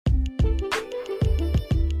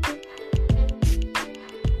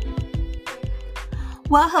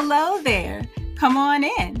Well, hello there. Come on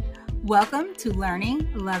in. Welcome to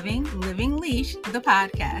Learning, Loving, Living Leash, the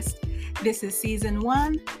podcast. This is Season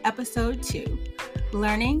 1, Episode 2.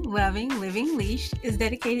 Learning, Loving, Living Leash is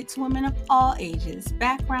dedicated to women of all ages,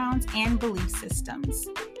 backgrounds, and belief systems.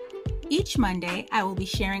 Each Monday, I will be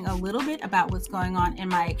sharing a little bit about what's going on in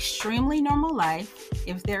my extremely normal life,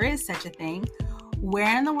 if there is such a thing,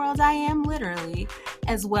 where in the world I am literally,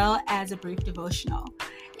 as well as a brief devotional.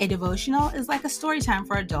 A devotional is like a story time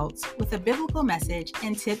for adults with a biblical message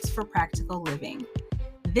and tips for practical living.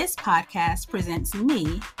 This podcast presents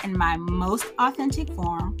me in my most authentic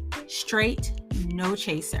form, straight, no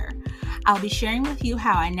chaser. I'll be sharing with you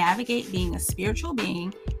how I navigate being a spiritual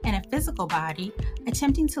being in a physical body,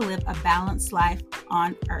 attempting to live a balanced life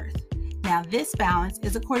on earth. Now, this balance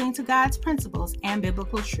is according to God's principles and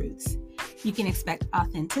biblical truths. You can expect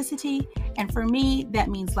authenticity, and for me, that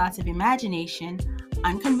means lots of imagination,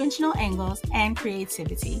 unconventional angles, and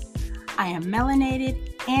creativity. I am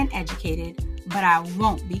melanated and educated, but I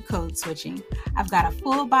won't be code switching. I've got a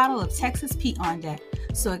full bottle of Texas Pete on deck,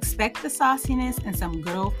 so expect the sauciness and some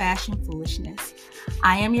good old-fashioned foolishness.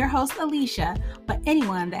 I am your host, Alicia, but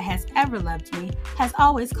anyone that has ever loved me has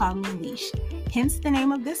always called me Leash, hence the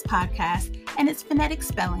name of this podcast and its phonetic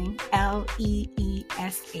spelling,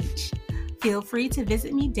 Leesh. Feel free to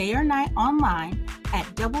visit me day or night online at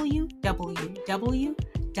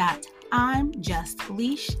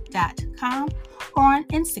www.imjustleash.com or on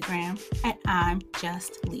Instagram at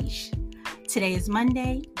imjustleash. Today is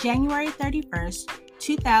Monday, January 31st,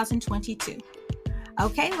 2022.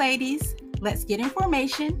 Okay, ladies, let's get in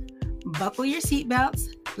formation. Buckle your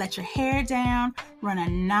seatbelts, let your hair down, run a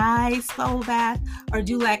nice bubble bath, or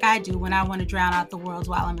do like I do when I want to drown out the world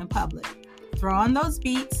while I'm in public. Throw on those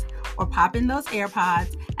beats or pop in those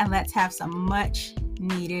AirPods and let's have some much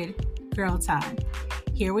needed girl time.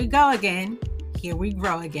 Here we go again. Here we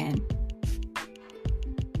grow again.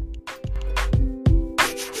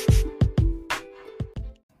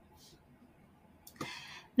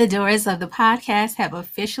 The doors of the podcast have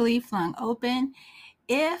officially flung open.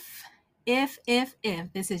 If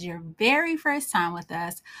this is your very first time with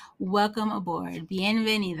us, welcome aboard.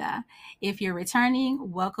 Bienvenida. If you're returning,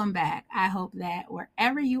 welcome back. I hope that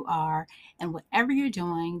wherever you are and whatever you're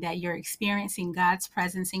doing, that you're experiencing God's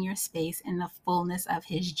presence in your space in the fullness of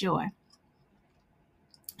His joy.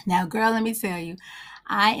 Now, girl, let me tell you,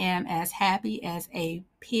 I am as happy as a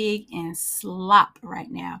pig in slop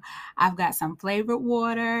right now. I've got some flavored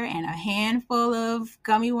water and a handful of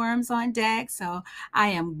gummy worms on deck, so I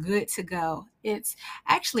am good to go. It's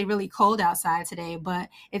actually really cold outside today, but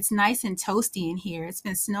it's nice and toasty in here. It's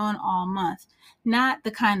been snowing all month. Not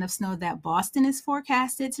the kind of snow that Boston is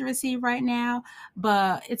forecasted to receive right now,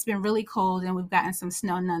 but it's been really cold and we've gotten some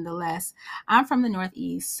snow nonetheless. I'm from the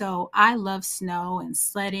Northeast, so I love snow and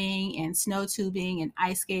sledding and snow tubing and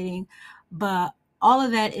ice skating, but all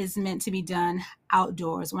of that is meant to be done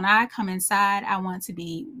outdoors. When I come inside, I want to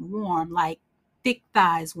be warm, like thick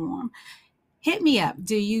thighs warm. Hit me up.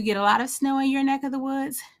 Do you get a lot of snow in your neck of the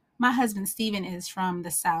woods? My husband, Steven, is from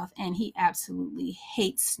the South, and he absolutely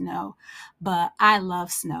hates snow, but I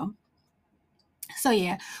love snow. So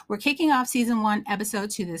yeah, we're kicking off Season 1,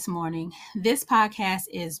 Episode 2 this morning. This podcast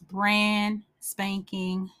is brand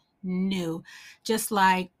spanking new, just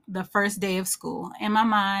like the first day of school. In my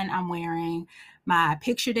mind, I'm wearing my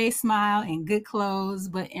picture day smile and good clothes,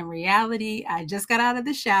 but in reality, I just got out of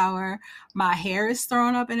the shower. My hair is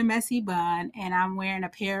thrown up in a messy bun, and I'm wearing a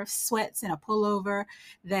pair of sweats and a pullover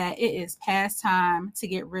that it is past time to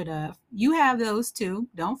get rid of. You have those too.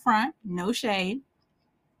 Don't front. No shade.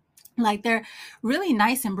 Like, they're really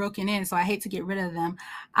nice and broken in, so I hate to get rid of them.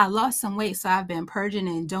 I lost some weight, so I've been purging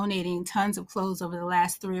and donating tons of clothes over the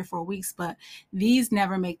last 3 or 4 weeks, but these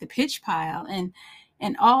never make the pitch pile. And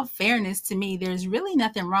in all fairness to me, there's really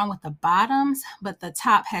nothing wrong with the bottoms, but the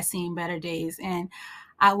top has seen better days, and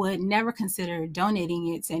I would never consider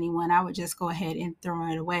donating it to anyone. I would just go ahead and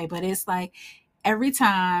throw it away. But it's like every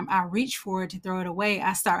time I reach for it to throw it away,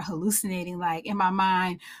 I start hallucinating, like in my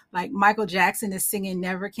mind, like Michael Jackson is singing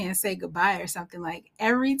Never Can Say Goodbye or something. Like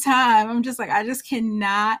every time I'm just like, I just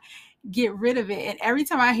cannot get rid of it. And every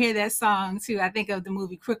time I hear that song too, I think of the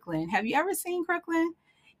movie Crooklyn. Have you ever seen Crooklyn?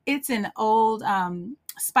 It's an old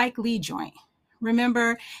Spike Lee joint.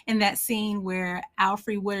 Remember in that scene where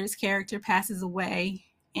Alfre Woodard's character passes away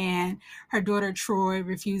and her daughter Troy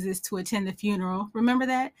refuses to attend the funeral. Remember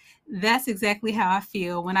that? That's exactly how I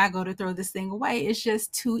feel when I go to throw this thing away. It's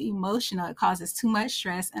just too emotional. It causes too much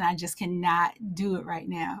stress, and I just cannot do it right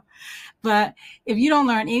now. But if you don't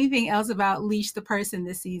learn anything else about Leash the person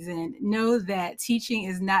this season, know that teaching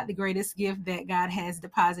is not the greatest gift that God has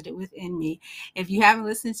deposited within me. If you haven't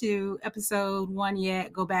listened to episode 1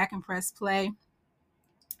 yet, go back and press play.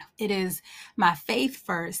 It is my faith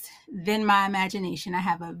first, then my imagination. I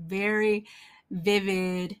have a very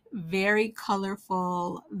vivid, very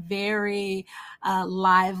colorful, very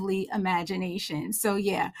lively imagination. So,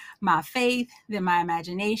 yeah, my faith, then my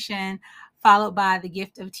imagination, followed by the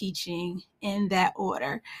gift of teaching in that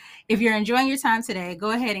order. If you're enjoying your time today,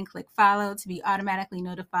 go ahead and click follow to be automatically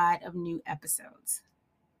notified of new episodes.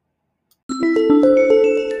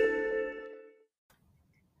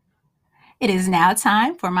 It is now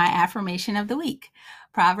time for my affirmation of the week.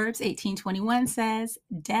 Proverbs 18:21 says,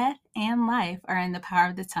 "Death and life are in the power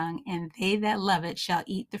of the tongue, and they that love it shall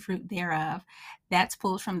eat the fruit thereof." That's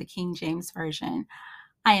pulled from the King James Version.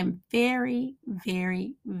 I am very,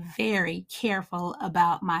 very, very careful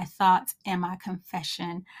about my thoughts and my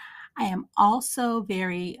confession. I am also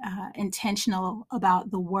very intentional about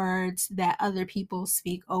the words that other people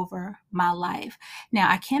speak over my life. Now,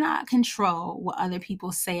 I cannot control what other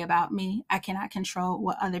people say about me. I cannot control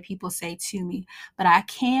what other people say to me, but I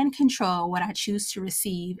can control what I choose to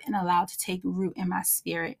receive and allow to take root in my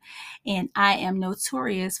spirit. And I am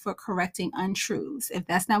notorious for correcting untruths. If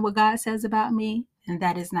that's not what God says about me, then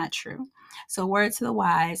that is not true. So, word to the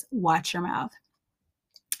wise, watch your mouth.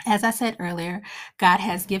 As I said earlier, God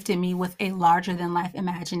has gifted me with a larger than life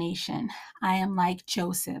imagination. I am like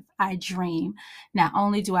Joseph. I dream. Not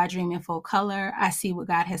only do I dream in full color, I see what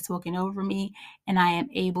God has spoken over me, and I am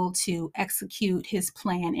able to execute his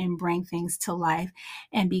plan and bring things to life.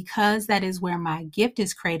 And because that is where my gift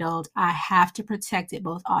is cradled, I have to protect it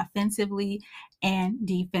both offensively and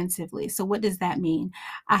defensively. So, what does that mean?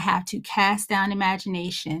 I have to cast down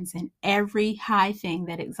imaginations and every high thing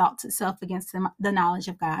that exalts itself against the knowledge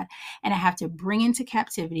of God. And I have to bring into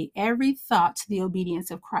captivity every thought to the obedience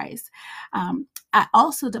of Christ. I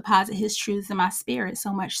also deposit his truths in my spirit,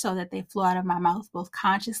 so much so that they flow out of my mouth both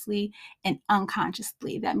consciously and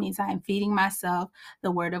unconsciously. That means I am feeding myself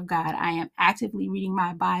the word of God. I am actively reading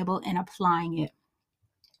my Bible and applying it.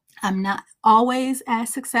 I'm not always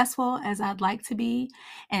as successful as I'd like to be.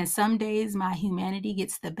 And some days my humanity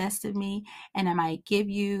gets the best of me, and I might give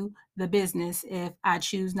you the business if I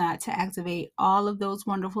choose not to activate all of those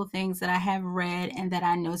wonderful things that I have read and that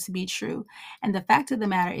I know to be true. And the fact of the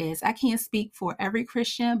matter is, I can't speak for every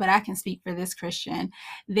Christian, but I can speak for this Christian.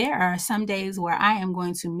 There are some days where I am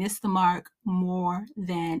going to miss the mark more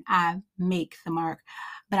than I make the mark,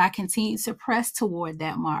 but I continue to press toward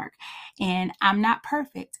that mark. And I'm not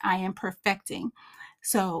perfect, I am perfecting.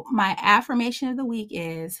 So, my affirmation of the week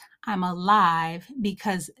is I'm alive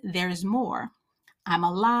because there's more. I'm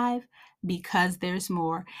alive because there's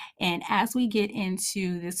more. And as we get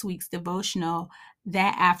into this week's devotional,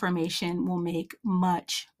 that affirmation will make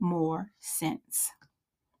much more sense.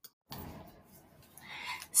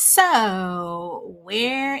 So,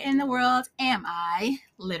 where in the world am I,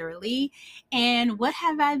 literally, and what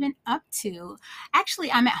have I been up to?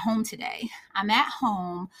 Actually, I'm at home today. I'm at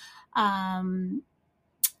home. Um,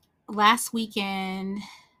 Last weekend,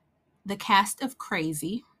 the cast of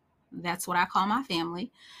Crazy, that's what I call my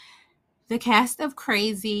family, the cast of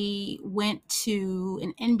Crazy went to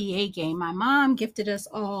an NBA game. My mom gifted us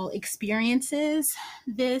all experiences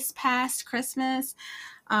this past Christmas.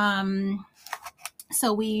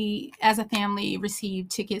 So we, as a family,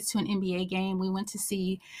 received tickets to an NBA game. We went to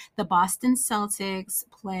see the Boston Celtics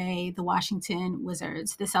play the Washington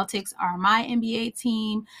Wizards. The Celtics are my NBA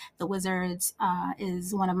team. The Wizards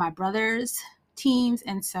is one of my brother's teams.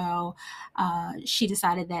 And so she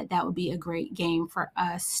decided that that would be a great game for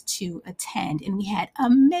us to attend. And we had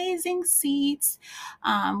amazing seats.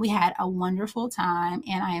 We had a wonderful time.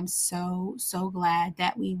 And I am so, so glad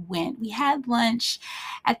that we went. We had lunch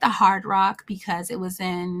at the Hard Rock because it was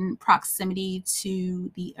in proximity to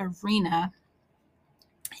the arena.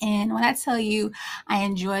 And when I tell you, I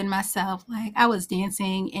enjoyed myself, like I was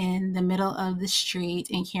dancing in the middle of the street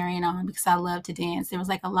and carrying on because I love to dance. There was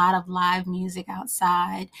like a lot of live music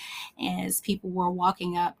outside as people were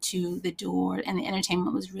walking up to the door, and the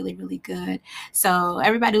entertainment was really, really good. So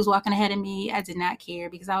everybody was walking ahead of me. I did not care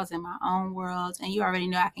because I was in my own world. And you already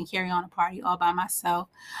know I can carry on a party all by myself,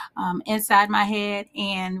 inside my head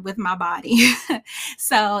and with my body.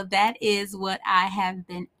 So that is what I have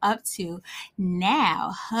been up to.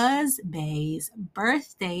 Now, husband's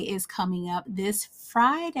birthday is coming up this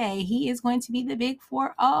Friday. He is going to be the big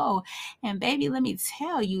 4-0. And baby, let me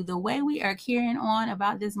tell you, the way we are carrying on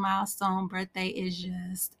about this milestone birthday is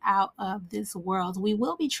just out of this world. We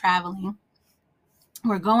will be traveling.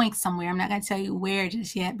 We're going somewhere. I'm not going to tell you where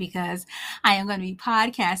just yet because I am going to be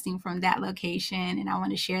podcasting from that location and I want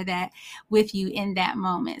to share that with you in that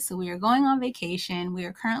moment. So we are going on vacation. We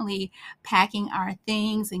are currently packing our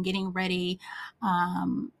things and getting ready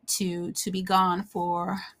to be gone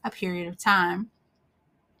for a period of time.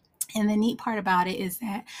 And the neat part about it is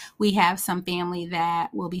that we have some family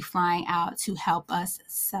that will be flying out to help us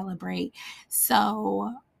celebrate.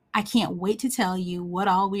 So I can't wait to tell you what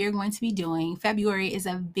all we are going to be doing. February is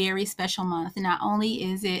a very special month. Not only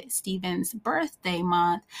is it Stephen's birthday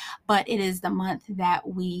month, but it is the month that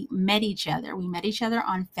we met each other. We met each other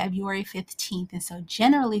on February 15th. And so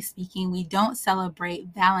generally speaking, we don't celebrate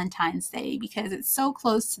Valentine's Day because it's so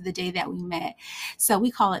close to the day that we met. So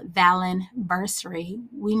we call it Valenversary.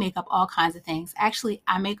 We make up all kinds of things. Actually,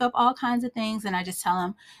 I make up all kinds of things and I just tell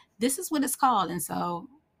him, this is what it's called. And so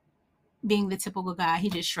being the typical guy,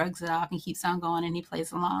 he just shrugs it off and keeps on going and he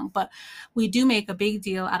plays along. But we do make a big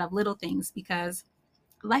deal out of little things because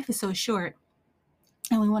life is so short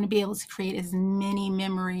and we want to be able to create as many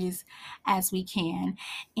memories as we can.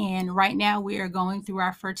 And right now we are going through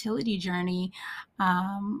our fertility journey.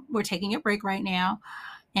 We're taking a break right now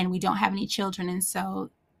and we don't have any children. And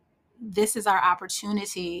so this is our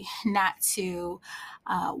opportunity not to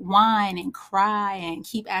whine and cry and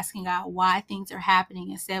keep asking God why things are happening.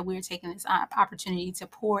 Instead, we're taking this opportunity to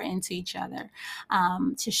pour into each other,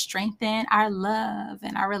 to strengthen our love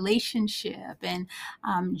and our relationship, and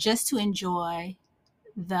just to enjoy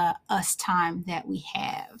the us time that we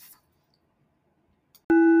have.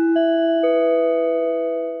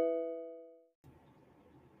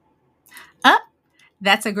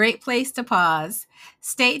 That's a great place to pause.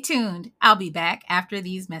 Stay tuned. I'll be back after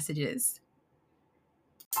these messages.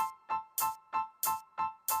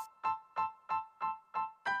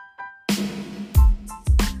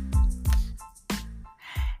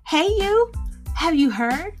 Hey you! Have you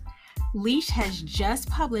heard? Leash has just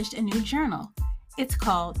published a new journal. It's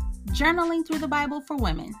called Journaling Through the Bible for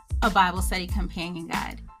Women, a Bible study companion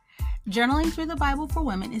guide. Journaling Through the Bible for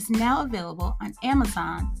Women is now available on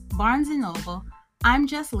Amazon, Barnes & Noble, I'm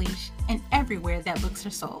Just Leash, and everywhere that books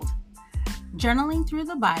are sold. Journaling Through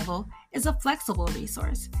the Bible is a flexible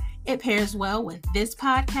resource. It pairs well with this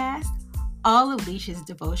podcast, all of Leash's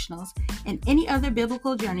devotionals, and any other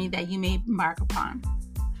biblical journey that you may embark upon.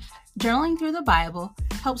 Journaling Through the Bible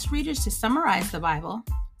helps readers to summarize the Bible,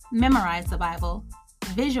 memorize the Bible,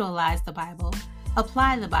 visualize the Bible,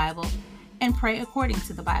 apply the Bible, and pray according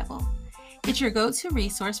to the Bible. It's your go-to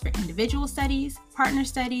resource for individual studies, partner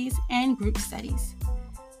studies, and group studies.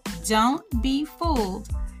 Don't be fooled.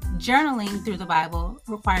 Journaling through the Bible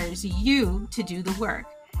requires you to do the work.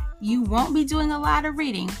 You won't be doing a lot of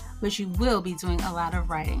reading, but you will be doing a lot of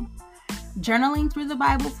writing. Journaling Through the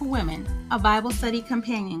Bible for Women, a Bible study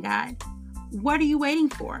companion guide. What are you waiting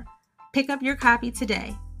for? Pick up your copy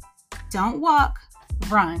today. Don't walk,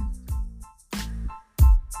 run.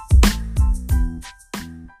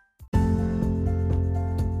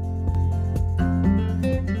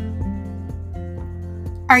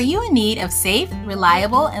 Are you in need of safe,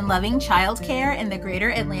 reliable, and loving childcare in the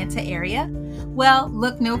greater Atlanta area? Well,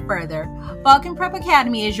 look no further. Balkan Prep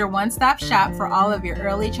Academy is your one-stop shop for all of your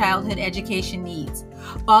early childhood education needs.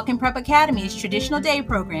 Balkan Prep Academy's traditional day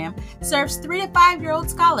program serves 3 to 5-year-old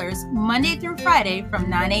scholars Monday through Friday from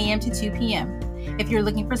 9 a.m. to 2 p.m. If you're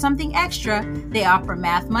looking for something extra, they offer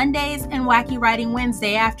Math Mondays and Wacky Writing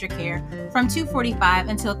Wednesday aftercare from 2:45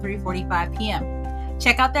 until 3:45 p.m.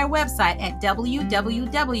 Check out their website at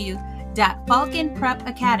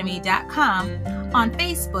www.falconprepacademy.com on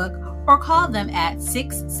Facebook or call them at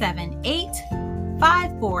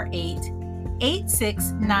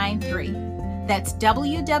 678-548-8693. That's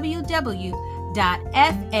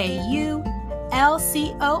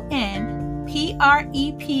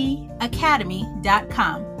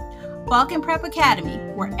www.falconprepacademy.com. Balkan Prep Academy,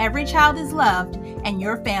 where every child is loved and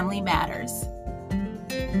your family matters.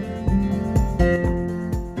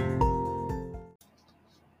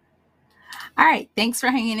 All right, thanks for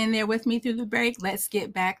hanging in there with me through the break. Let's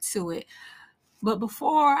get back to it. But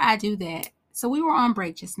before I do that, so we were on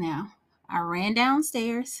break just now. I ran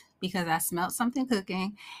downstairs because I smelled something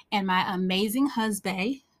cooking, and my amazing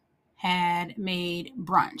husband had made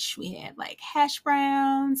brunch. We had like hash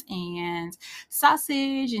browns and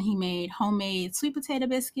sausage, and he made homemade sweet potato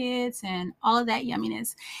biscuits and all of that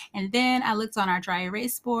yumminess. And then I looked on our dry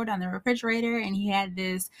erase board on the refrigerator, and he had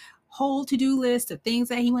this whole to-do list of things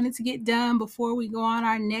that he wanted to get done before we go on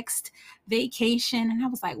our next vacation. And I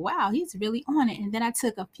was like, wow, he's really on it. And then I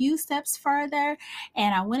took a few steps further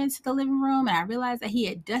and I went into the living room and I realized that he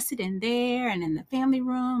had dusted in there and in the family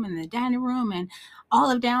room and the dining room and all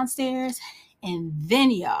of downstairs. And then,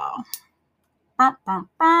 y'all, I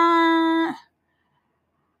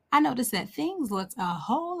noticed that things looked a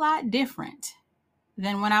whole lot different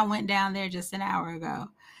than when I went down there just an hour ago.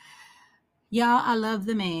 Y'all, I love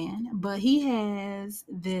the man, but he has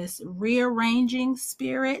this rearranging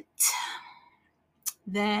spirit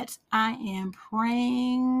that I am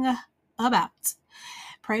praying about.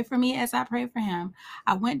 Pray for me as I pray for him.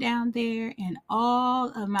 I went down there and all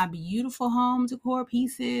of my beautiful home decor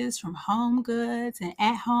pieces from Home Goods and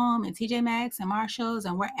At Home and TJ Maxx and Marshalls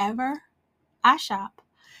and wherever I shop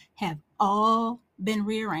have all been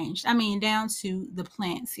rearranged. I mean, down to the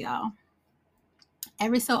plants, y'all.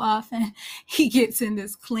 Every so often, he gets in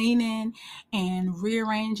this cleaning and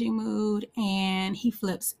rearranging mood, and he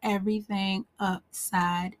flips everything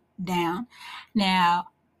upside down. Now,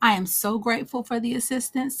 I am so grateful for the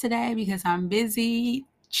assistance today because I'm busy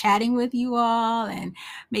chatting with you all and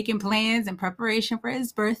making plans in preparation for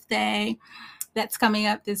his birthday that's coming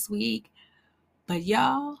up this week. But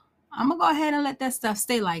y'all, I'm going to go ahead and let that stuff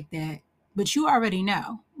stay like that. But you already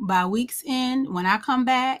know, by week's end, when I come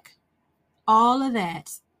back, all of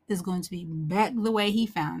that is going to be back the way he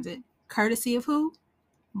found it. Courtesy of who?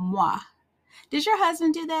 Moi. Did your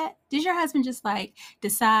husband do that? Did your husband just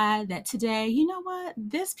decide that today, you know what?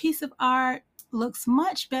 This piece of art looks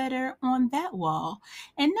much better on that wall.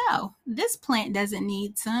 And no, this plant doesn't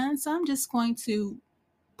need sun, so I'm just going to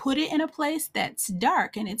put it in a place that's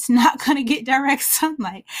dark and it's not going to get direct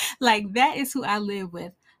sunlight. Like, that is who I live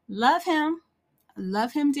with. Love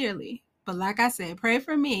him dearly. But like I said, pray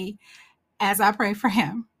for me as I pray for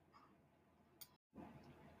him.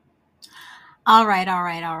 All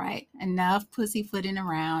right. Enough pussyfooting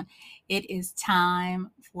around. It is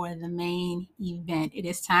time for the main event. It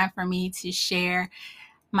is time for me to share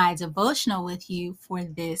my devotional with you for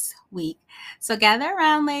this week. So gather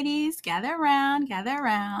around, ladies. Gather around.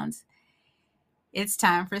 It's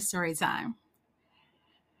time for story time.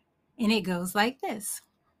 And it goes like this.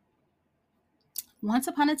 Once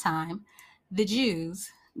upon a time, the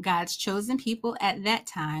Jews, God's chosen people at that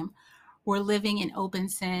time, were living in open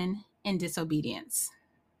sin and disobedience.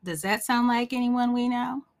 Does that sound like anyone we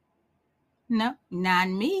know? No, not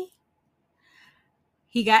me.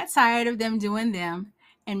 He got tired of them doing them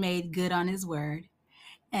and made good on his word.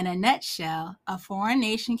 In a nutshell, a foreign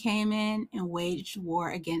nation came in and waged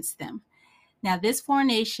war against them. Now, this foreign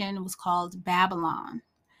nation was called Babylon.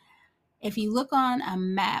 If you look on a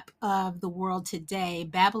map of the world today,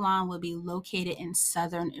 Babylon will be located in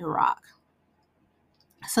southern Iraq.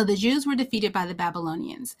 So the Jews were defeated by the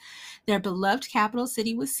Babylonians. Their beloved capital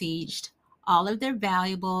city was sieged. All of their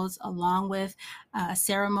valuables, along with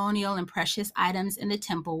ceremonial and precious items in the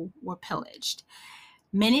temple, were pillaged.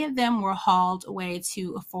 Many of them were hauled away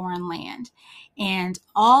to a foreign land. And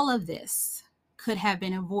all of this could have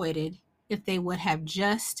been avoided if they would have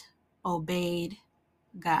just obeyed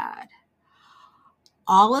God.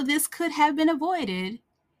 All of this could have been avoided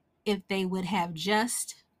if they would have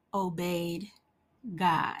just obeyed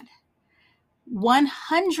God.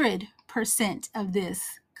 100% of this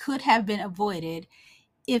could have been avoided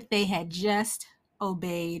if they had just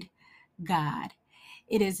obeyed God.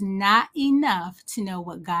 It is not enough to know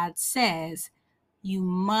what God says. You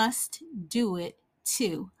must do it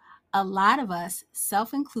too. A lot of us,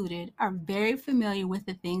 self included, are very familiar with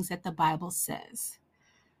the things that the Bible says.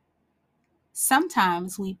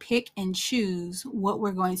 Sometimes we pick and choose what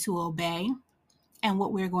we're going to obey and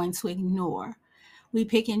what we're going to ignore. We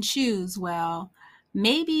pick and choose, well,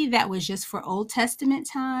 maybe that was just for Old Testament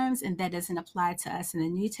times and that doesn't apply to us in the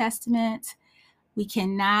New Testament. We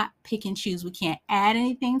cannot pick and choose. We can't add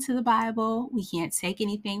anything to the Bible. We can't take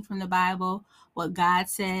anything from the Bible. What God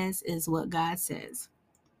says is what God says.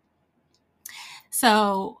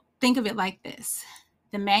 So think of it like this.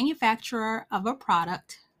 The manufacturer of a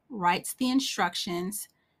product writes the instructions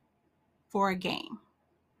for a game.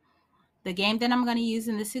 The game that I'm going to use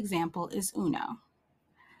in this example is Uno.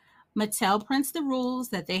 Mattel prints the rules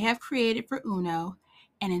that they have created for Uno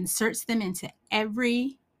and inserts them into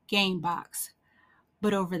every game box.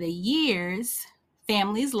 But over the years,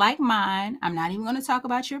 families like mine, I'm not even going to talk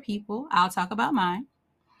about your people, I'll talk about mine.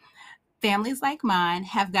 Families like mine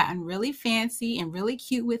have gotten really fancy and really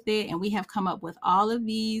cute with it, and we have come up with all of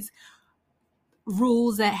these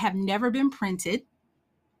rules that have never been printed.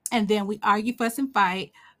 And then we argue, fuss, and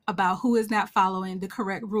fight about who is not following the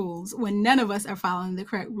correct rules when none of us are following the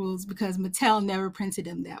correct rules because Mattel never printed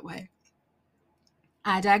them that way.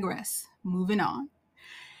 I digress. Moving on.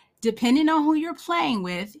 Depending on who you're playing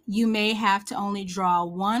with, you may have to only draw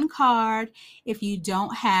one card if you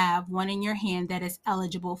don't have one in your hand that is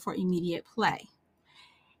eligible for immediate play.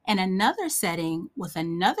 In another setting with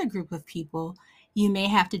another group of people, you may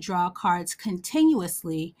have to draw cards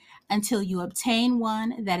continuously until you obtain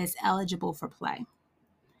one that is eligible for play.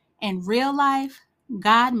 In real life,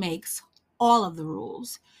 God makes all of the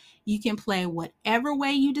rules. You can play whatever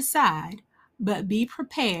way you decide, but be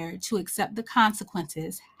prepared to accept the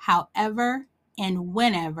consequences however and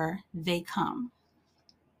whenever they come.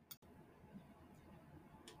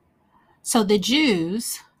 So the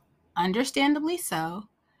Jews, understandably so,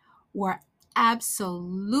 were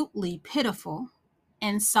absolutely pitiful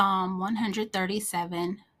in Psalm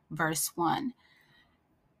 137, verse 1.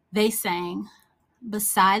 They sang,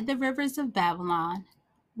 "Beside the rivers of Babylon,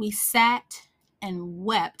 we sat and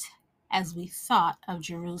wept as we thought of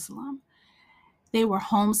Jerusalem." They were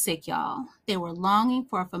homesick, y'all. They were longing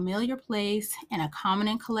for a familiar place and a common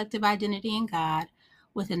and collective identity in God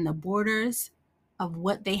within the borders of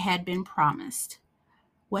what they had been promised,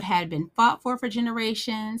 what had been fought for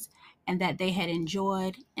generations, and that they had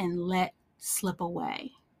enjoyed and let slip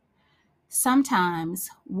away. Sometimes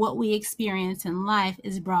what we experience in life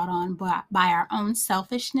is brought on by our own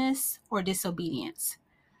selfishness or disobedience.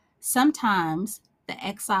 Sometimes the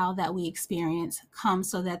exile that we experience comes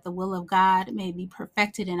so that the will of God may be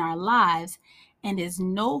perfected in our lives and is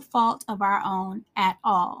no fault of our own at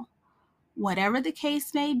all. Whatever the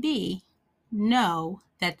case may be, know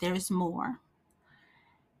that there's more.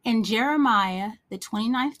 In Jeremiah, the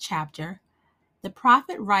 29th chapter, the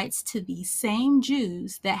prophet writes to these same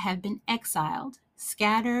Jews that have been exiled,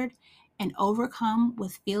 scattered, and overcome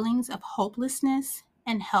with feelings of hopelessness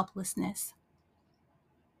and helplessness.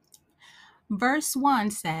 Verse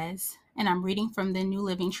 1 says, and I'm reading from the New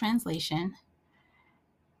Living Translation,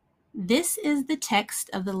 "This is the text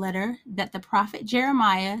of the letter that the prophet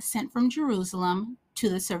Jeremiah sent from Jerusalem to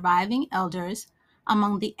the surviving elders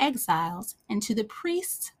among the exiles and to the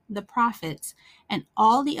priests, the prophets, and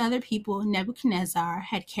all the other people Nebuchadnezzar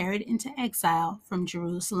had carried into exile from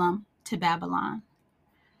Jerusalem to Babylon."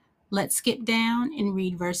 Let's skip down and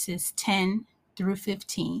read verses 10 through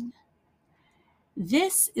 15.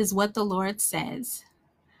 "This is what the Lord says.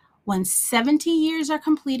 When 70 years are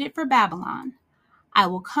completed for Babylon, I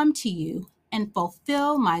will come to you and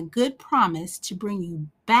fulfill my good promise to bring you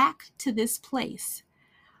back to this place.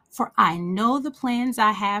 For I know the plans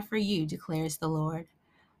I have for you, declares the Lord.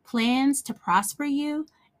 Plans to prosper you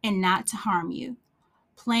and not to harm you.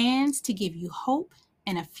 Plans to give you hope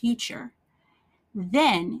and a future.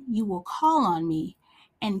 Then you will call on me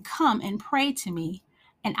and come and pray to me,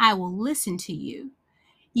 and I will listen to you.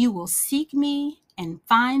 You will seek me and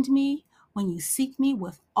find me when you seek me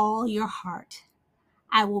with all your heart.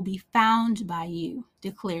 I will be found by you,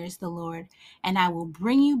 declares the Lord, and I will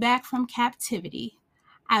bring you back from captivity.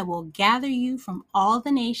 I will gather you from all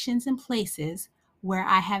the nations and places where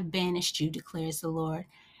I have banished you, declares the Lord,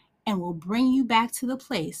 and will bring you back to the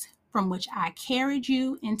place from which I carried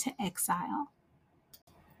you into exile."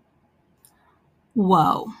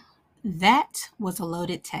 Whoa, that was a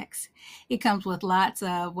loaded text. It comes with lots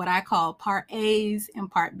of what I call part A's and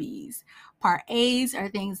part B's. Part A's are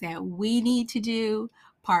things that we need to do.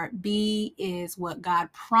 Part B is what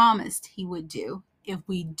God promised he would do if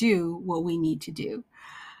we do what we need to do.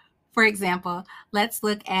 For example, let's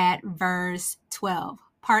look at verse 12,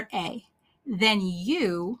 part A. "Then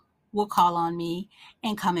you will call on me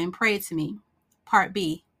and come and pray to me." Part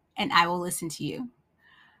B, "And I will listen to you."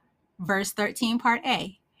 Verse 13, part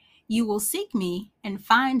A, "You will seek me and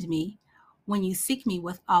find me when you seek me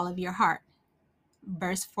with all of your heart."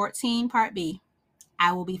 Verse 14, part B,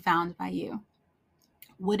 "I will be found by you."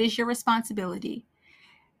 What is your responsibility?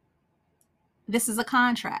 This is a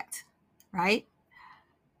contract, right?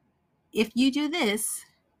 If you do this,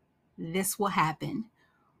 this will happen.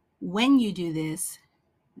 When you do this,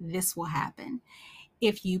 this will happen.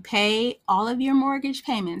 If you pay all of your mortgage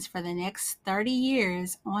payments for the next 30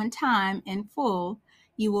 years on time in full,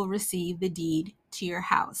 you will receive the deed to your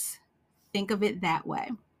house. Think of it that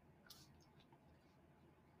way.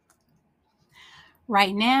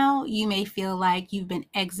 Right now, you may feel like you've been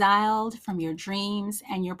exiled from your dreams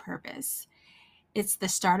and your purpose. It's the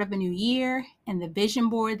start of a new year, and the vision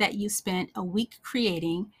board that you spent a week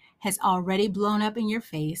creating has already blown up in your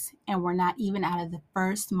face, and we're not even out of the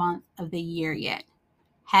first month of the year yet.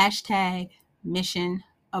 Hashtag mission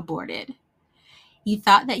aborted. You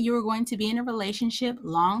thought that you were going to be in a relationship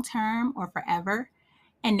long term or forever,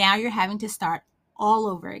 And now you're having to start all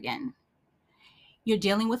over again. You're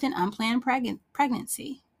dealing with an unplanned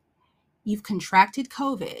pregnancy. You've contracted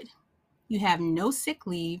COVID. You have no sick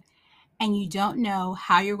leave, and you don't know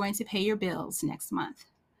how you're going to pay your bills next month.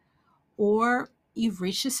 Or you've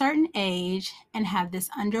reached a certain age and have this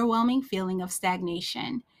underwhelming feeling of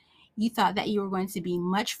stagnation. You thought that you were going to be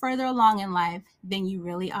much further along in life than you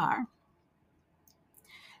really are.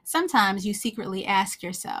 Sometimes you secretly ask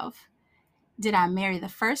yourself, did I marry the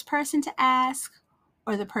first person to ask,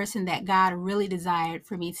 or the person that God really desired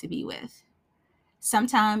for me to be with?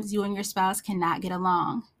 Sometimes you and your spouse cannot get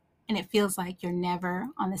along, and it feels like you're never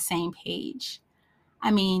on the same page.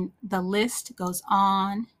 I mean, the list goes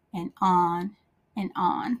on and on and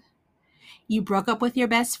on. You broke up with your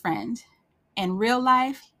best friend. In real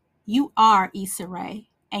life, you are Issa Rae,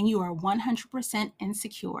 and you are 100%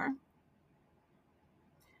 insecure.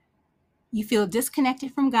 You feel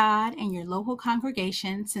disconnected from God and your local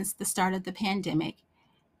congregation since the start of the pandemic,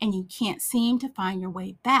 and you can't seem to find your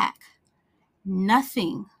way back.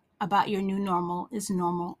 Nothing about your new normal is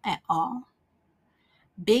normal at all.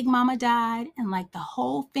 Big Mama died, and like the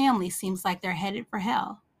whole family seems like they're headed for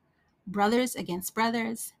hell. Brothers against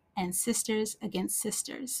brothers, and sisters against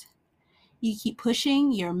sisters. You keep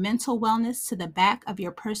pushing your mental wellness to the back of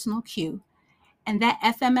your personal queue, and that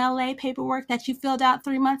FMLA paperwork that you filled out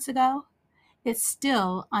 3 months ago, it's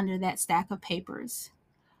still under that stack of papers.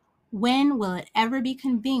 When will it ever be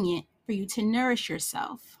convenient for you to nourish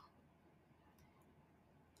yourself?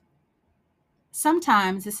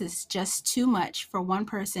 Sometimes this is just too much for one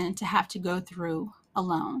person to have to go through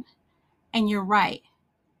alone. And you're right,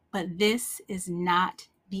 but this is not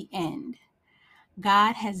the end.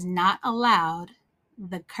 God has not allowed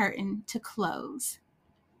the curtain to close.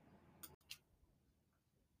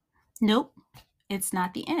 Nope, it's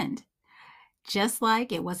not the end. Just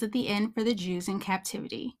like it wasn't the end for the Jews in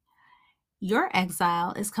captivity. Your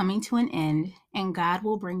exile is coming to an end, and God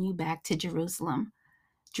will bring you back to Jerusalem.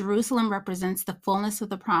 Jerusalem represents the fullness of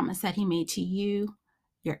the promise that he made to you,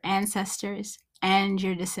 your ancestors, and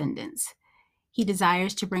your descendants. He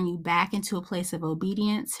desires to bring you back into a place of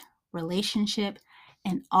obedience, relationship,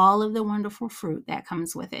 and all of the wonderful fruit that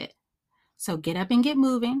comes with it. So get up and get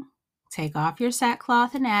moving. Take off your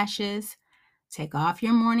sackcloth and ashes. Take off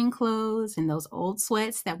your morning clothes and those old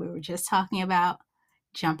sweats that we were just talking about.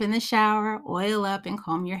 Jump in the shower, oil up, and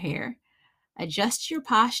comb your hair. Adjust your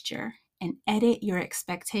posture and edit your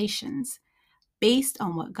expectations based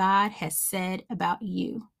on what God has said about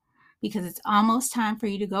you, because it's almost time for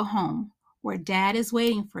you to go home, where Dad is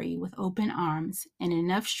waiting for you with open arms and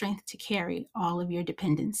enough strength to carry all of your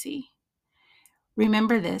dependency.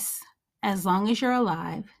 Remember this, as long as you're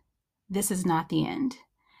alive, this is not the end.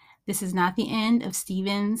 This is not the end of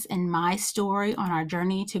Stephen's and my story on our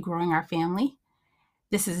journey to growing our family.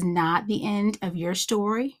 This is not the end of your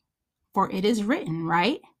story, for it is written,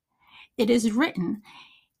 right? It is written,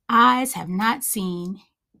 eyes have not seen,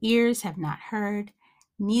 ears have not heard,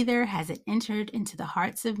 neither has it entered into the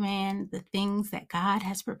hearts of man the things that God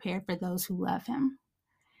has prepared for those who love him.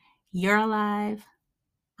 You're alive,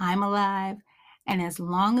 I'm alive, and as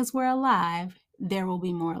long as we're alive, there will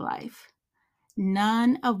be more life.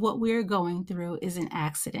 None of what we're going through is an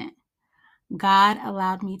accident. God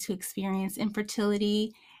allowed me to experience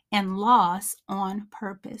infertility and loss on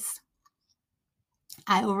purpose.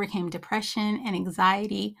 I overcame depression and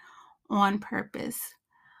anxiety on purpose.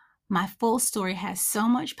 My full story has so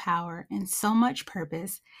much power and so much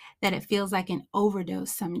purpose that it feels like an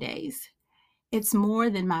overdose some days. It's more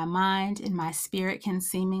than my mind and my spirit can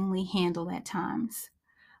seemingly handle at times.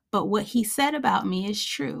 But what he said about me is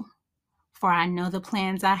true. For I know the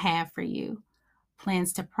plans I have for you,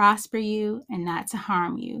 plans to prosper you and not to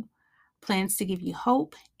harm you, plans to give you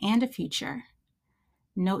hope and a future.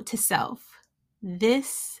 Note to self,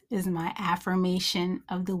 this is my affirmation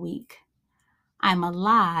of the week. I'm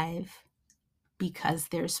alive because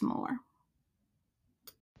there's more.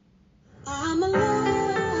 I'm alive.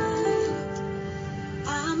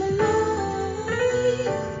 I'm alive.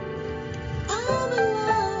 I'm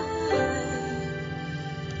alive.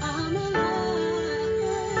 I'm alive.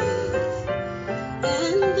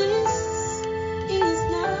 And this is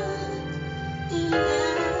not an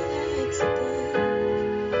accident.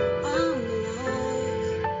 I'm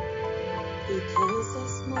alive because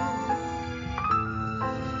there's more.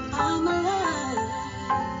 I'm alive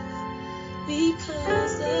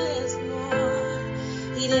because there's more.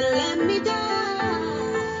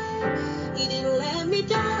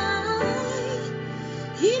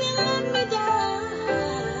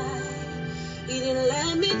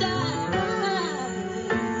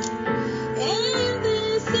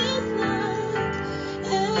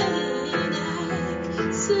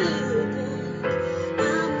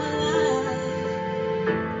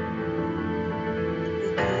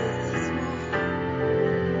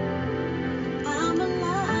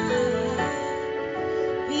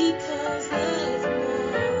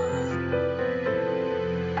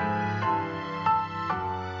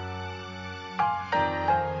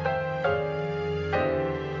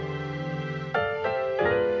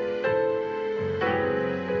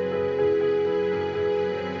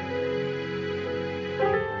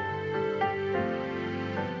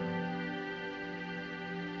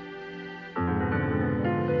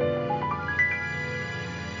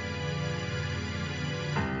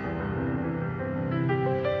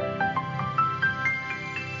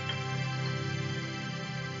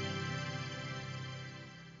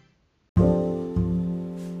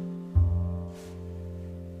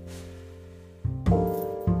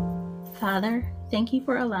 Father, thank you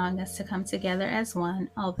for allowing us to come together as one,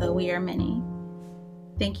 although we are many.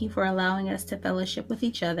 Thank you for allowing us to fellowship with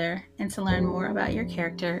each other and to learn more about your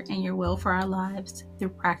character and your will for our lives through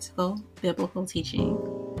practical biblical teaching.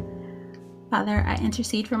 Father, I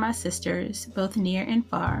intercede for my sisters, both near and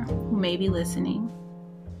far, who may be listening.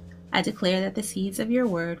 I declare that the seeds of your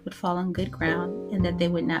word would fall on good ground and that they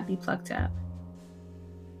would not be plucked up.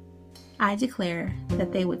 I declare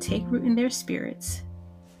that they would take root in their spirits.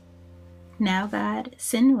 Now, God,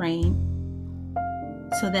 send rain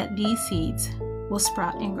so that these seeds will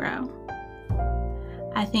sprout and grow.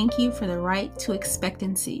 I thank you for the right to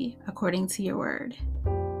expectancy according to your word.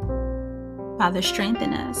 Father,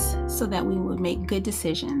 strengthen us so that we would make good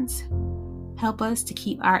decisions. Help us to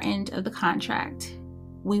keep our end of the contract.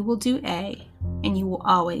 We will do A, and you will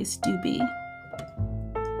always do B.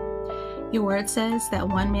 Your word says that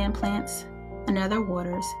one man plants, another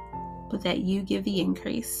waters, but that you give the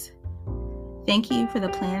increase. Thank you for the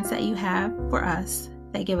plans that you have for us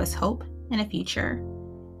that give us hope and a future.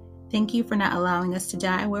 Thank you for not allowing us to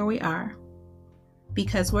die where we are.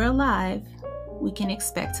 Because we're alive, we can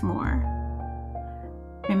expect more.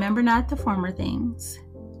 Remember not the former things.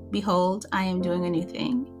 Behold, I am doing a new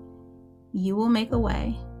thing. You will make a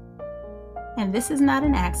way. And this is not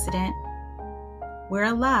an accident. We're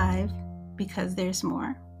alive because there's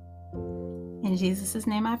more. In Jesus'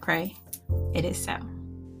 name I pray. It is so.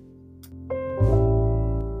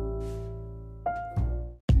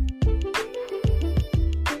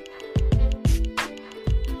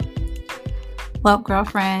 Well,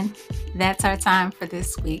 girlfriend, that's our time for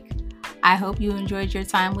this week. I hope you enjoyed your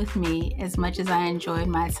time with me as much as I enjoyed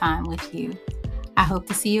my time with you. I hope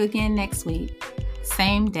to see you again next week.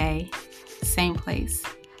 Same day, same place.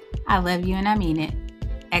 I love you and I mean it.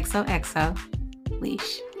 XOXO,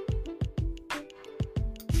 Leash.